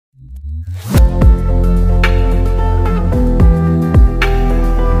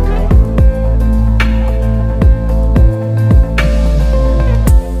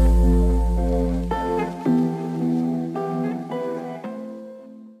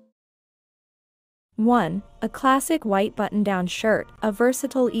1. A classic white button-down shirt, a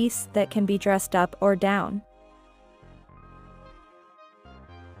versatile piece that can be dressed up or down.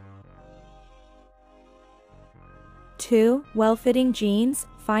 2. Well-fitting jeans,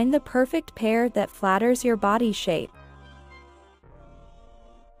 find the perfect pair that flatters your body shape.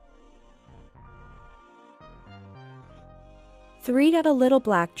 3. A little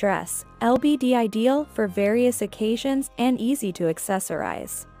black dress, LBD ideal for various occasions and easy to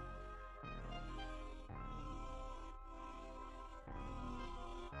accessorize.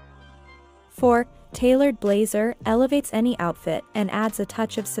 4. Tailored blazer, elevates any outfit and adds a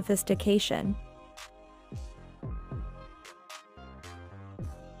touch of sophistication.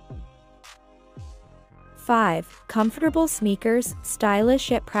 5. Comfortable sneakers,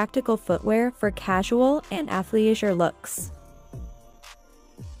 stylish yet practical footwear for casual and athleisure looks.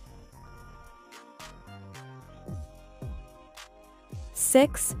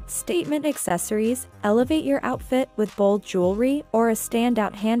 6. Statement accessories, elevate your outfit with bold jewelry or a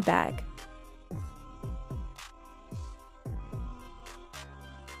standout handbag.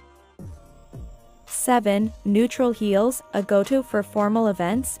 7. Neutral heels, a go-to for formal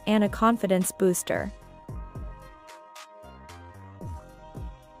events and a confidence booster.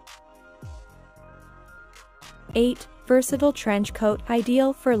 8. Versatile trench coat,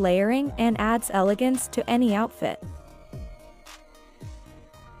 ideal for layering and adds elegance to any outfit.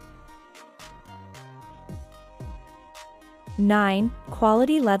 9.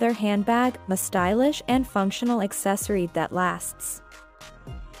 Quality leather handbag, a stylish and functional accessory that lasts.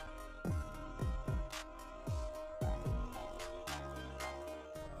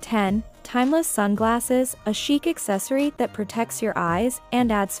 10. Timeless sunglasses, a chic accessory that protects your eyes and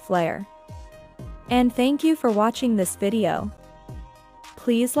adds flair. And thank you for watching this video.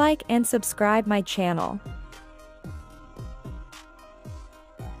 Please like and subscribe my channel.